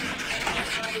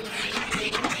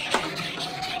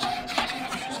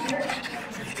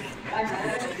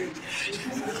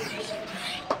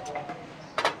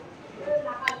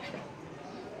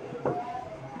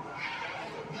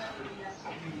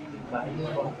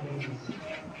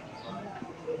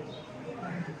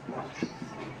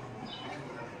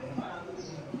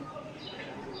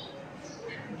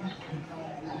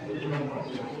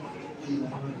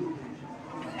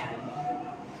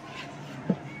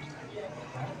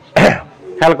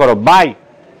 খেয়াল করো, বাই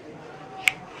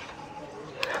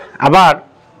আবার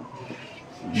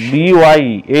বিওয়াই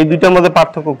এই দুইটার মধ্যে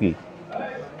পার্থক্য কি?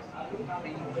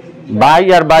 বাই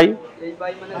আর বাই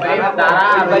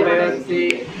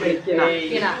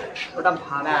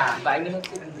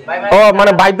ও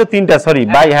মানে বাই তো তিনটা, সরি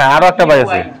বাই, হ্যাঁ আরো একটা বাই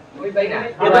আছে।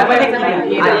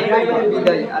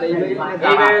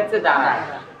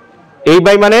 এই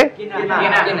বাই মানে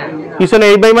পিছনে,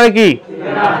 এই বাই মানে কি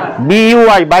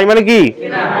বিইউআই, বাই মানে কি,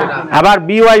 আবার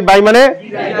বিওয়াই বাই মানে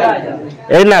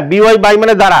এই না, বিওয়াই বাই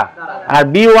মানে দ্বারা, আর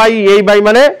বিওয়াই এই বাই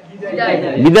মানে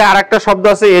বিদায়। আর একটা শব্দ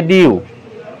আছে এডিউ,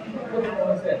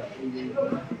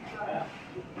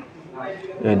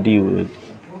 এডিউ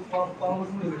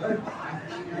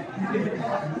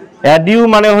এডিউ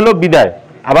মানে হলো বিদায়,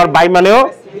 আবার বাই মানেও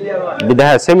বিদায়,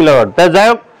 হ্যাঁ সিমিলার। তাই যাই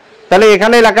হোক, তাহলে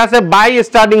এখানে লেখা আছে বাই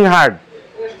স্টার্টিং হার্ড,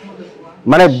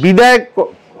 মানে বিদায়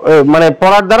মানে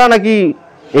পড়ার দ্বারা, নাকি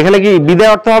এখানে কি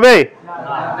বিদায় অর্থ হবে?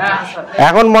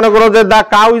 এখন মনে করো যে the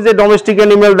cow is a domestic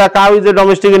animal, the cow is a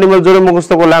domestic animal জোরে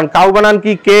মুখস্থ করলাম। কাউ বানান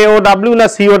কি কে ও ডাব্লিউ না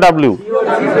সি ও ডাব্লিউ?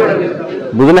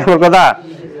 বুঝলেন আমার কথা?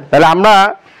 তাহলে আমরা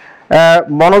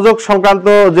মনোযোগ সংক্রান্ত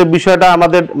যে বিষয়টা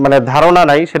আমাদের মানে ধারণা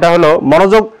নাই, সেটা হলো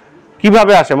মনোযোগ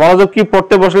কিভাবে আসে। মনোযোগ কি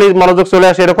পড়তে বসলেই মনোযোগ চলে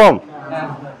আসে এরকম?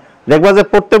 দেখবা যে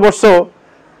পড়তে বসছো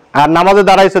আর নামাজে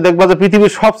দাঁড়াইছো, দেখবা যে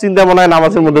পৃথিবীর সব চিন্তা মনে হয়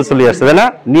নামাজের মধ্যে চলে আসছে, তাই না?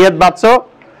 নিয়ত বাঁধছো,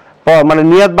 মানে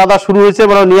নিয়ত বাঁধা শুরু হয়েছে,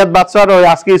 মানে নিয়ত বাঁধছো, আর ওই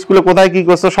আজকে স্কুলে কোথায় কি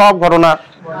করছো সব ঘটনা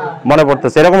মনে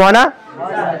পড়তেছে, এরকম হয় না?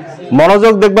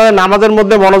 মনোযোগ দেখবা নামাজের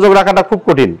মধ্যে মনোযোগ রাখাটা খুব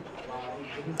কঠিন,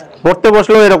 পড়তে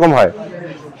বসলেও এরকম হয়।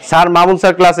 স্যার মামুন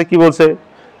স্যার ক্লাসে কি বলছে,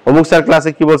 অমুক স্যার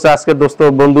ক্লাসে কি বলছে, আজকে দোস্ত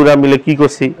বন্ধুরা মিলে কি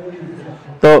করছি।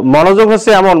 তো মনোযোগ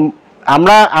হচ্ছে এমন,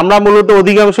 আমরা মূলত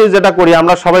অধিকাংশই যেটা করি,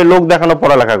 আমরা সবাই লোক দেখানো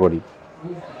পড়ালেখা করি।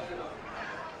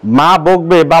 মা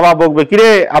বকবে, বাবা বকবে, কিরে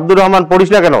আব্দুর রহমান পড়িস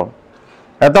না কেন?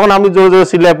 তখন আমি জোরে জোরে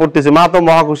সিলাই পড়তেছি, মা তো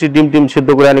মহা খুশি, ডিম টিম সিদ্ধ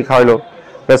করে আনি খাওয়াইলো,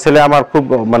 ছেলে আমার খুব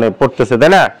মানে পড়তেছে, তাই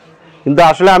না? কিন্তু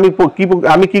আসলে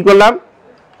আমি কি করলাম,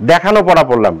 দেখানো পড়া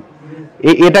পড়লাম।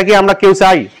 এটা কি আমরা কেউ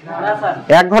চাই?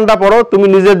 1 ঘন্টা পড়ো, তুমি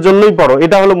নিজের জন্যই পড়ো,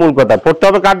 এটা হলো মূল কথা। পড়তে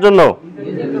হবে কার জন্য?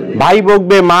 ভাই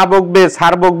বকবে, মা বকবে,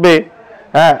 স্যার বকবে,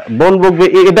 হ্যাঁ বোন বকবে,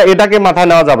 এটাকে মাথায়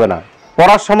নেওয়া যাবে না।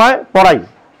 পড়ার সময় পড়াই।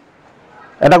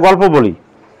 এটা গল্প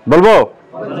বলবো?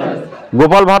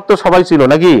 গোপাল ভাঁড় তো সবাই ছিল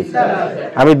নাকি?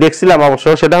 আমি দেখছিলাম অবশ্য।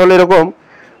 সেটা হলো এরকম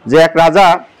যে এক রাজা,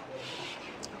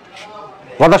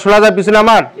 কথা শোনা যায় পিছনে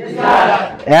আমার?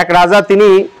 এক রাজা, তিনি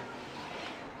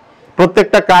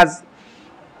প্রত্যেকটা কাজ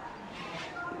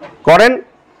করেন,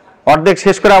 অর্ধেক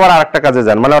শেষ করে আবার আরেকটা কাজে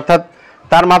যান, মানে অর্থাৎ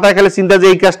তার মাথায় খালি চিন্তা যে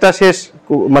এই কাজটা শেষ,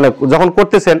 মানে যখন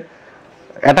করতেছেন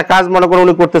একটা কাজ মনে করে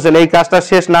উনি করতেছেন, এই কাজটা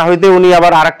শেষ না হইতে উনি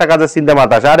আবার আরেকটা কাজের চিন্তা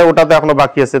মাথা আসে, আরে ওটা তো এখনো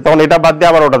বাকি আছে, তখন এটা বাদ দিয়ে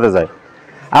আবার ওটাতে যায়,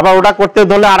 আবার ওটা করতে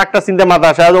ধরলে আরেকটা চিন্তা মাথা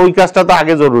আসে, আর ওই কাজটা তো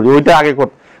আগে জরুরি, ওইটা আগে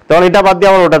করতে, তখন এটা বাদ দিয়ে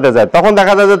আবার ওটাতে যায়, তখন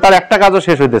দেখা যায় যে তার একটা কাজও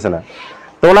শেষ হইতেছে না।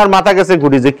 তো ওনার মাথা গেছে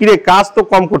ঘুরি যে কিরে কাজ তো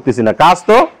কম করতেছি না,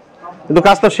 কিন্তু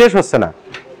কাজ তো শেষ হচ্ছে না।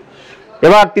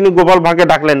 এবার তিনি গোপাল ভাঁড়কে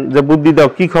ডাকলেন যে বুদ্ধি দাও,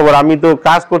 কি খবর, আমি তো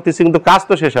কাজ করতেছি কিন্তু কাজ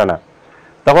তো শেষ হয় না।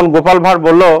 তখন গোপাল ভাঁড়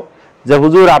বলল যে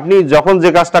হুজুর, আপনি যখন যে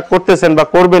কাজটা করতেছেন বা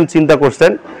করবেন চিন্তা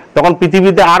করছেন, তখন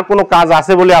পৃথিবীতে আর কোনো কাজ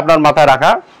আছে বলে আপনার মাথায়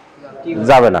রাখা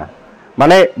যাবে না।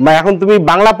 মানে এখন তুমি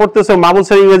বাংলা পড়তেছো, মামুন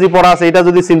স্যার ইংরেজি পড়া আছে, এটা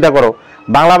যদি চিন্তা করো,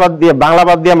 বাংলা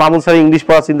বাদ দিয়ে মামুন স্যার ইংলিশ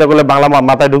পড়া চিন্তা করলে বাংলা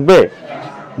মাথায় ঢুকবে?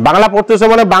 বাংলা পড়তেছো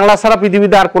মানে বাংলা ছাড়া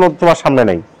পৃথিবীতে আর কোনো তোমার সামনে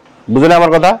নেই। বুঝলে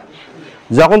আমার কথা?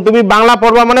 যখন তুমি বাংলা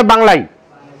পড়বা মানে বাংলাই,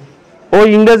 ওই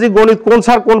ইংরেজি গণিত কোন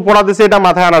স্যার কোন পড়া দিছে এটা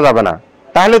মাথায় আনা যাবে না,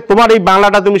 তাহলে তোমার এই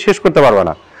বাংলাটা তুমি শেষ করতে পারবে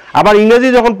না। আবার ইংরেজি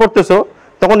যখন পড়তেছো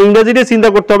তখন ইংরেজিটাই চিন্তা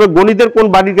করতে হবে, গণিতের কোন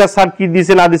বাড়ির কাজ স্যার কি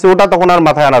দিছে না দিছে ওটা তখন আর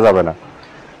মাথায় আনা যাবে না।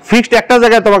 ফিক্সড একটা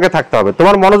জায়গায় তোমাকে থাকতে হবে,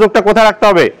 তোমার মনোযোগটা কোথায় রাখতে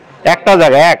হবে? একটা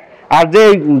জায়গায়। আর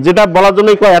যেটা বলার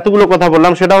জন্যই এতগুলো কথা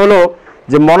বললাম, সেটা হলো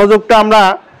যে মনোযোগটা আমরা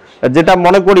যেটা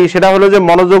মনে করি সেটা হলো যে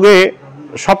মনোযোগে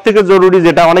সব থেকে জরুরি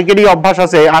যেটা, অনেকেরই অভ্যাস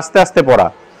আছে আস্তে আস্তে পড়া,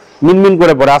 মিনমিন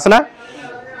করে পড়া আছে না,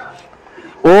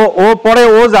 ও পড়ে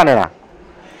ও জানে না,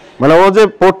 মানে ও যে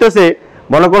পড়তেছে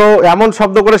মনে করো এমন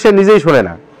শব্দ করে সে নিজেই শোনে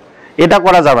না, এটা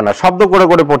করা যাবে না, শব্দ করে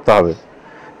করে পড়তে হবে।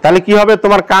 তাহলে কি হবে,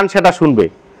 তোমার কান সেটা শুনবে,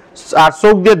 আর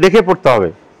চোখ দিয়ে দেখে পড়তে হবে।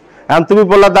 এখন তুমি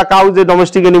বললা দা কাউ যে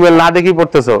ডোমেস্টিক অ্যানিমেল, না দেখেই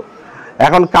পড়তেছো।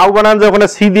 এখন কাউ বানান যে ওখানে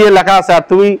সি দিয়ে লেখা আছে, আর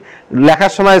তুমি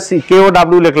লেখার সময় কে ও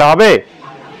ডাব্লিউ লেখলা হবে?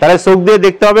 তাহলে চোখ দিয়ে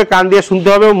দেখতে হবে, কান দিয়ে শুনতে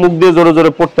হবে, মুখ দিয়ে জোরে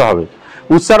জোরে পড়তে হবে।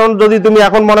 উচ্চারণ যদি তুমি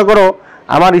এখন মনে করো,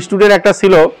 আমার স্টুডেন্ট একটা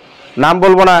ছিল, নাম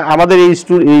বলবো না, আমাদের এই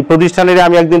প্রতিষ্ঠানের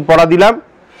আমি একদিন পড়া দিলাম,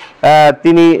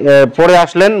 তিনি পড়ে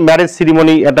আসলেন, ম্যারেজ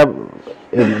সিরিমনি একটা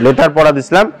লেটার পড়া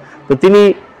দিছিলাম, তো তিনি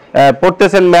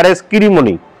পড়তেছেন ম্যারেজ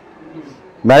কিরিমনি।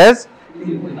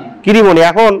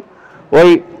 এখন ওই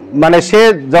মানে সে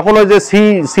যখন ওই যে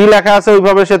সি লেখা আছে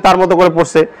ওইভাবে সে তার মতো করে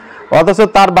পড়ছে, অথচ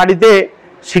তার বাড়িতে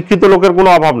শিক্ষিত লোকের কোনো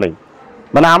অভাব নেই,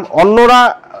 মানে অন্যরা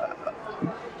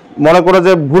মনে করে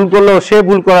যে ভুল করলেও সে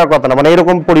ভুল করার কথা না, মানে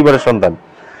এরকম পরিবারের সন্তান।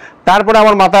 তারপরে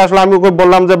আমার মাথায় আসলো, আমি ওকে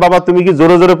বললাম যে বাবা তুমি কি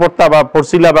জোরে জোরে পড়তা বা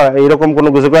পড়ছিলা বা এরকম কোনো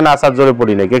কিছু? না স্যার জোরে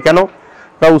পড়ি নাই। কেন?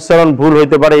 তা উচ্চারণ ভুল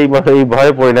হইতে পারে এই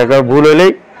ভয়ে পড়ি না, কারণ ভুল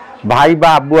হইলেই ভাই বা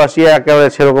আব্বু আসিয়া একেবারে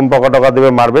সেরকম পকা টকা দেবে,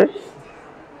 মারবে।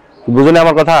 বুঝলেন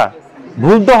আমার কথা?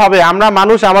 ভুল তো হবে, আমরা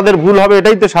মানুষ, আমাদের ভুল হবে,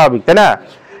 এটাই তো স্বাভাবিক, তাই না?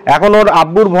 এখন ওর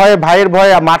আব্বুর ভয়ে, ভাইয়ের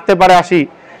ভয়ে মারতে পারে আসি,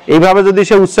 এইভাবে যদি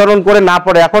সে উচ্চারণ করে না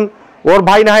পড়ে, এখন ওর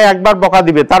ভাই না হয় একবার বকা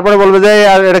দিবে, তারপরে বলবে যে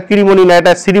এটা কিরিমনি না,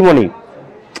 এটা সিরিমনি।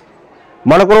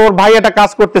 মনে করো ওর ভাই একটা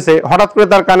কাজ করতেছে, হঠাৎ করে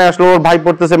তার কানে আসলো ওর ভাই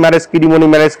পড়তেছে ম্যারেজ কিরিমনি,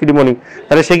 ম্যারেজ কিরিমনি,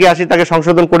 তাহলে সে কি আসি তাকে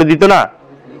সংশোধন করে দিত না?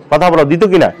 কথা বলো, দিত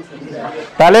কিনা?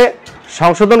 তাহলে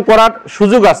সংশোধন করার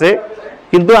সুযোগ আছে,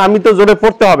 কিন্তু আমি তো জোরে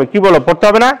পড়তে হবে, কি বলো, পড়তে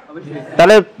হবে না?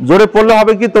 তাহলে জোরে পড়লে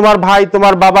হবে কি, তোমার ভাই,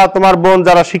 তোমার বাবা, তোমার বোন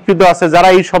যারা শিক্ষিত আছে, যারা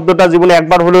এই শব্দটা জীবনে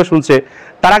একবার হলেও শুনছে,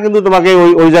 তারা কিন্তু তোমাকে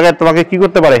ওই জায়গায় তোমাকে কি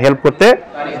করতে পারে, হেল্প করতে।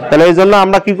 তাহলে এই জন্য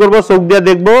আমরা কি করব, চোখ দিয়ে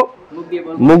দেখবো,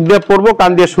 মুখ দিয়ে পড়বো,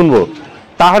 কান দিয়ে শুনবো,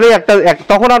 তাহলে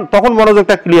তখন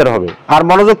মনোযোগটা ক্লিয়ার হবে। আর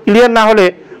মনোযোগ ক্লিয়ার না হলে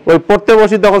ওই পড়তে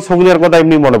বসি তখন সঙ্গীর কথা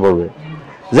এমনি মনে পড়বে।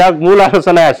 যাক, মূল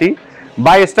আলোচনায় আসি।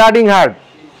 বাই স্টাডিং হার্ড,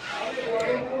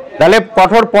 তাহলে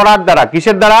কঠোর পড়ার দ্বারা,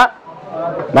 কিসের দ্বারা,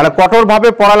 মানে কঠোর ভাবে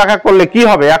পড়ালেখা করলে কি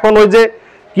হবে? এখন ওই যে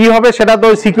কি হবে সেটা তো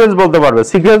ওই সিকোয়েন্স বলতে পারবে।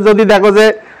 সিকোয়েন্স যদি দেখো যে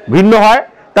ভিন্ন হয়,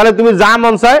 তাহলে তুমি যা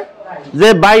মন চায় যে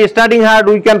by studying hard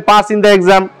we can pass in the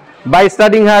exam, by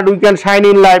studying hard we can shine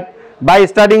in life, by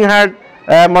studying hard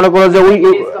মনে করো যে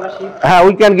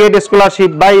we can get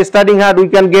scholarship, by studying hard we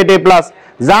can get A+,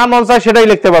 যা মন চায় সেটাই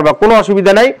লিখতে পারবা, কোনো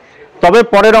অসুবিধা নাই। তবে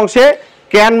পরের অংশে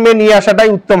ক্যান মে নিয়ে আসাটাই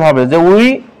উত্তম হবে, যে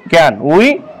উই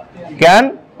ক্যান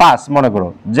পাস, মনে করো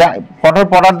যে কঠোর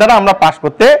পড়ার দ্বারা আমরা পাস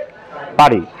করতে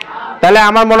পারি। তাহলে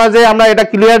আমার মনে হয় যে আমরা এটা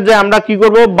ক্লিয়ার, যে আমরা কি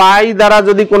করব, বাই দ্বারা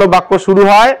যদি কোনো বাক্য শুরু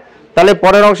হয় তাহলে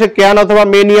পরের অংশে ক্যান অথবা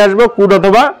মে নিয়ে আসবো, কুড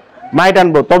অথবা মাইট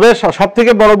আনবো। তবে সব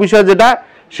থেকে বড় বিষয় যেটা,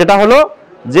 সেটা হলো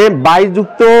যে বাই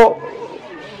যুক্ত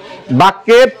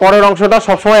বাক্যের পরের অংশটা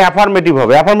সবসময় অ্যাফার্মেটিভ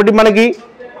হবে। অ্যাফার্মেটিভ মানে কি?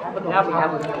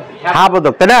 হ্যাঁ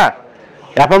বোধক, তাই না?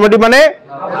 অ্যাফার্মেটিভ মানে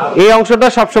এই অংশটা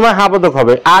সবসময় হ্যাঁ বোধক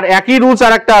হবে। আর একই রুলস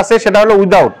আর একটা আছে, সেটা হলো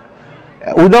উইদাউট।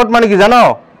 উইদাউট মানে কি জানো?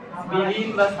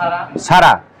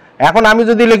 সারা। এখন আমি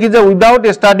যদি লিখি যে উইদাউট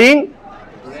স্টাডিং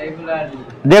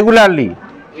রেগুলারলি,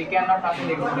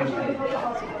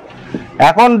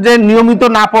 এখন যে নিয়মিত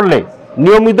না পড়লে,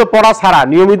 নিয়মিত পড়া ছাড়া,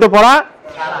 নিয়মিত পড়া,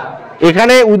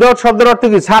 এখানে উইদাউট শব্দের অর্থ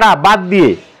কি? ছাড়া, বাদ দিয়ে,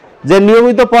 যে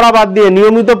নিয়মিত পড়া বাদ দিয়ে,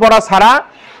 নিয়মিত পড়া ছাড়া,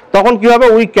 তখন কি হবে?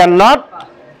 উই ক্যান নট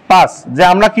পাস, যে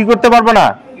আমরা কি করতে পারবো না,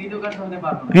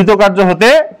 কৃতকার্য হতে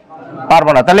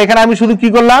পারবো না। তাহলে এখানে আমি শুধু কি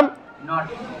করলাম,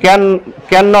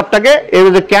 ক্যান নটটাকে এই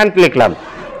যে ক্যান্ট লিখলাম।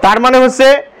 তার মানে হচ্ছে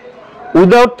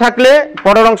উইদাউট থাকলে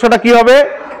পরের অংশটা কি হবে?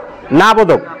 না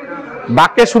বোধক।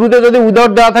 বাক্যের শুরুতে যদি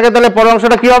উইদাউট দেওয়া থাকে তাহলে পরের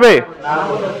অংশটা কি হবে?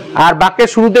 আর বাক্যের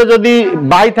শুরুতে যদি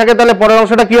বাই থাকে তাহলে পরের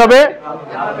অংশটা কি হবে?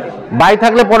 বাই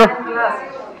থাকলে পরের,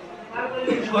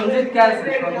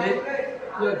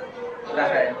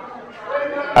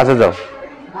 আচ্ছা যাও।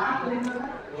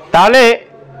 তাহলে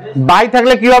বাই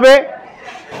থাকলে কি হবে?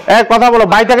 এক কথা বলো,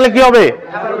 বাই থাকলে কি হবে?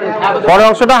 পরের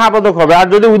অংশটা হাবোধক হবে। আর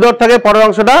যদি উইদাউট থাকে পরের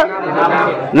অংশটা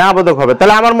না বোধক হবে।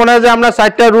 তাহলে আমার মনে হয় যে আমরা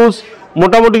 4টা রুলস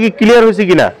মোটামুটি কি ক্লিয়ার হয়েছে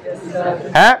কিনা?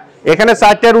 হ্যাঁ, এখানে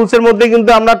 4টা রুলসের মধ্যে কিন্তু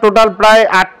আমরা টোটাল প্রায়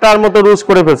 8টার মতো রুলস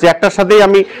করে ফেলছি। একটার সাথেই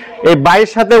আমি এই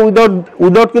বাইয়ের সাথে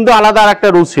উইদাউট কিন্তু আলাদা আর একটা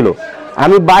রুলস ছিল।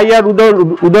 আমি বাই আর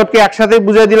উইদাউটকে একসাথে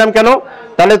বুঝিয়ে দিলাম কেন?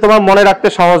 তাহলে তোমার মনে রাখতে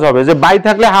সহজ হবে যে বাই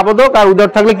থাকলে হাবোধক আর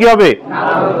উইদাউট থাকলে কি হবে?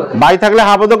 বাই থাকলে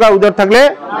হাবোধক আর উইদাউট থাকলে।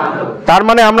 তার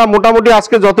মানে আমরা মোটামুটি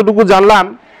আজকে যতটুকু জানলাম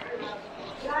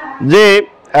যে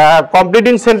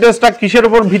কমপ্লিটিং সেন্টেন্সটা কিসের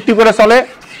উপর ভিত্তি করে চলে?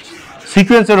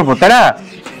 সিকোয়েন্সের উপর, তাই না?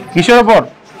 কিসের উপর?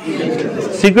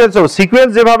 সিকোয়েন্স। সিকোয়েন্স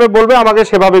যেভাবে বলবে আমাকে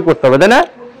সেভাবেই করতে হবে, তাই না?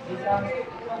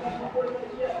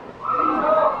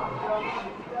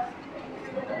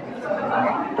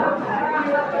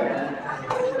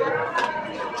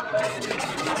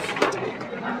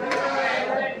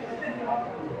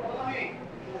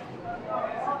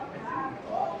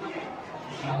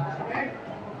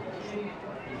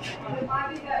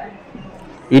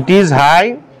 It is high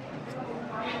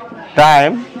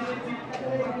time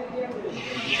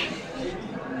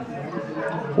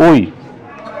we,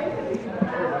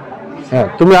 হ্যাঁ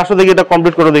তুমি আসো দেখি, এটা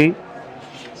কমপ্লিট করো দেখি,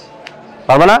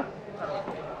 পারবে না?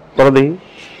 করো দেখি,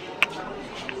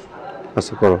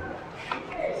 আচ্ছা করো।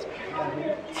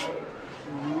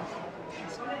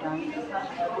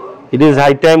 It is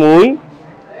high time we,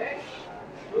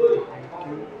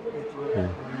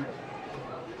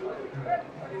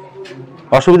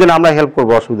 অসুবিধা না, আমরা হেল্প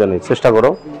করবো, অসুবিধা নেই, চেষ্টা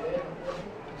করো।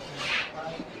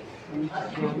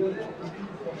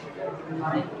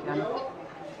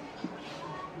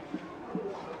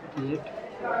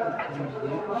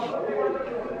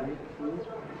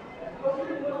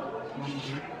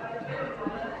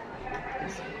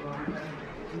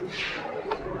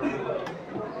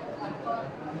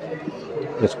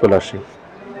 স্কলারশিপ।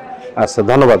 আচ্ছা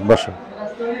ধন্যবাদ, বসো।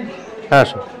 হ্যাঁ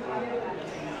আসো।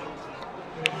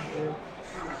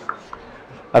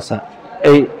 আচ্ছা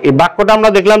এই বাক্যটা আমরা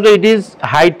দেখলাম যে it is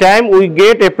high time we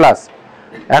get A plus.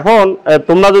 এখন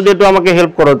তোমরা যদি একটু আমাকে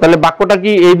হেল্প করো, তাহলে বাক্যটা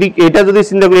কি এই দিক, এটা যদি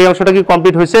চিন্তা করি এই অংশটা কি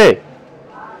কমপ্লিট হয়েছে,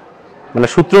 মানে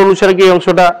সূত্র অনুসারে কি এই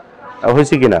অংশটা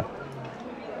হয়েছে কিনা?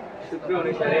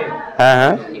 হ্যাঁ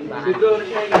হ্যাঁ,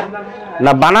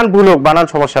 না বানান ভুল হোক, বানান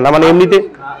সমস্যা না, মানে এমনিতে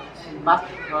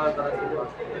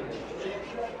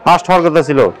ফার্স্ট হওয়ার কথা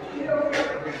ছিল।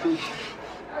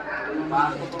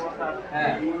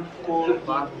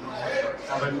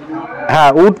 হ্যাঁ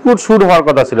উডকুড শুড হওয়ার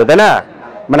কথা ছিল, তাই না?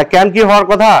 মানে ক্যান কি হওয়ার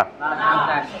কথা?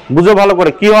 বুঝো ভালো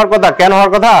করে, কি হওয়ার কথা? ক্যান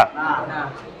হওয়ার কথা।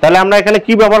 তাহলে আমরা এখানে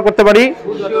কি ব্যবহার করতে পারি?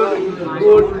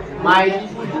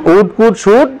 উড কুড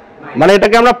শুড, মানে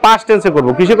এটাকে আমরা পাস্ট টেন্সে করব।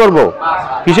 কিসে করব?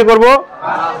 কিসে করব?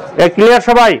 ক্লিয়ার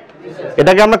সবাই?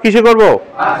 এটাকে আমরা কিসে করব?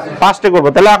 পাস্টে করব।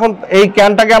 তাহলে এখন এই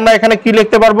ক্যানটাকে আমরা এখানে কি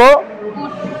লিখতে পারবো?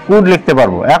 কুড লিখতে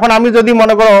পারবো। এখন আমি যদি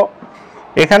মনে করো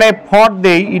এখানে ফর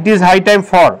দেই, it is high time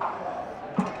for.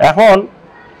 এখন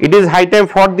it is high time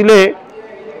for দিলে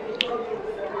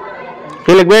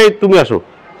কে লিখবে? তুমি আসো।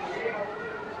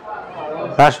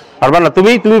 পারবা না?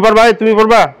 তুমি পারবা? তুমি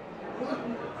পারবা?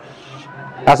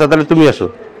 আচ্ছা তাহলে তুমি আসো।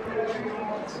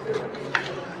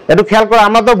 একটু খেয়াল করো,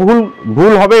 আমরা তো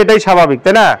ভুল হবে, এটাই স্বাভাবিক,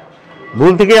 তাই না?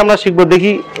 ভুল থেকেই আমরা শিখবো।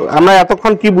 দেখি আমরা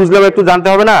এতক্ষণ কি বুঝলাম একটু জানতে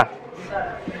হবে না?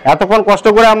 এতক্ষণ কষ্ট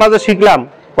করে আমরা যে শিখলাম,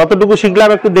 কতটুকু শিখলাম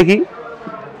একটু দেখি।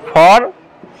 For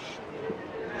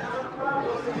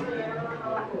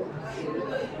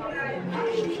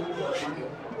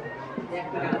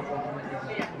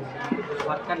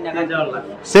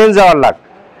change our lakh.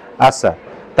 আচ্ছা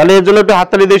তাহলে এর জন্য একটু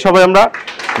হাততালি দিই সবাই আমরা।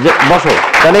 বসো।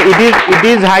 তাহলে it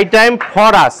is high time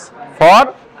for us. For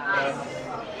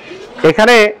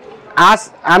এখানে আস,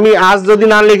 আমি আজ যদি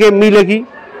না লিখে মি লিখি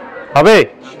হবে?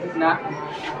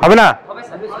 হবে না?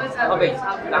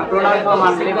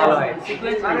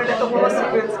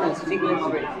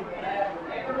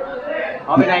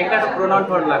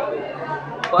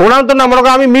 প্রোনাউন তো না, মনে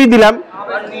করো আমি মি দিলাম,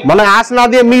 মানে আস না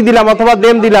দিয়ে মি দিলাম, অথবা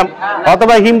দেম দিলাম,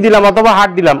 অথবা হিম দিলাম, অথবা হাট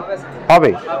দিলাম,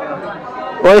 হবে?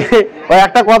 ওই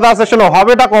একটা কথা আছে শোনো,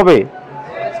 হবেটা কবে?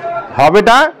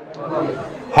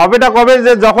 হবেটা কবে?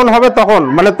 যে যখন হবে তখন,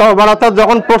 মানে অর্থাৎ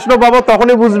যখন প্রশ্ন পাবো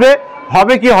তখনই বুঝবে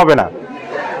হবে কি হবে না।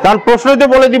 কারণ প্রশ্নতে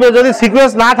বলে দিবে, যদি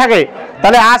সিকোয়েন্স না থাকে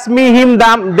তাহলে আস মি হিম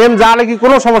দাম দেম যা লিখি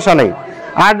কোনো সমস্যা নেই।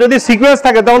 আর যদি সিকোয়েন্স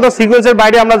থাকে তখন তো সিকোয়েন্সের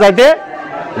বাইরে আমরা যাইতে,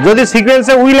 যদি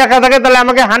সিকোয়েন্সে উই লেখা থাকে তাহলে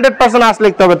আমাকে 100% আস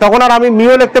লিখতে হবে। তখন আর আমি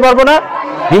মিও লিখতে পারবো না,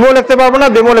 হিমও লিখতে পারবো না,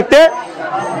 দেমও লিখতে।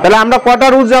 তাহলে আমরা কটা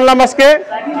রুলস জানলাম আজকে?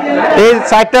 এই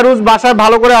 4টা রুলস বাসায়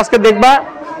ভালো করে আজকে দেখবা।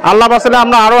 আল্লাহ বাসালে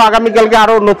আমরা আরো আগামীকালকে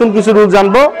আরো নতুন কিছু রুলস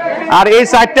জানবো। আর এই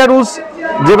 4টা রুলস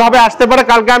যেভাবে আসতে পারে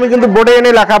কালকে আমি কিন্তু বোর্ডে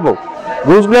এনে লেখাবো।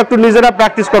 রুলসগুলো একটু নিজেরা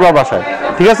প্র্যাকটিস করবা বাসায়,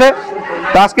 ঠিক আছে?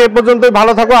 তো আজকে এই পর্যন্তই,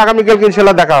 ভালো থাকো, আগামীকালকে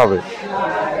ইনশাআল্লাহ দেখা হবে।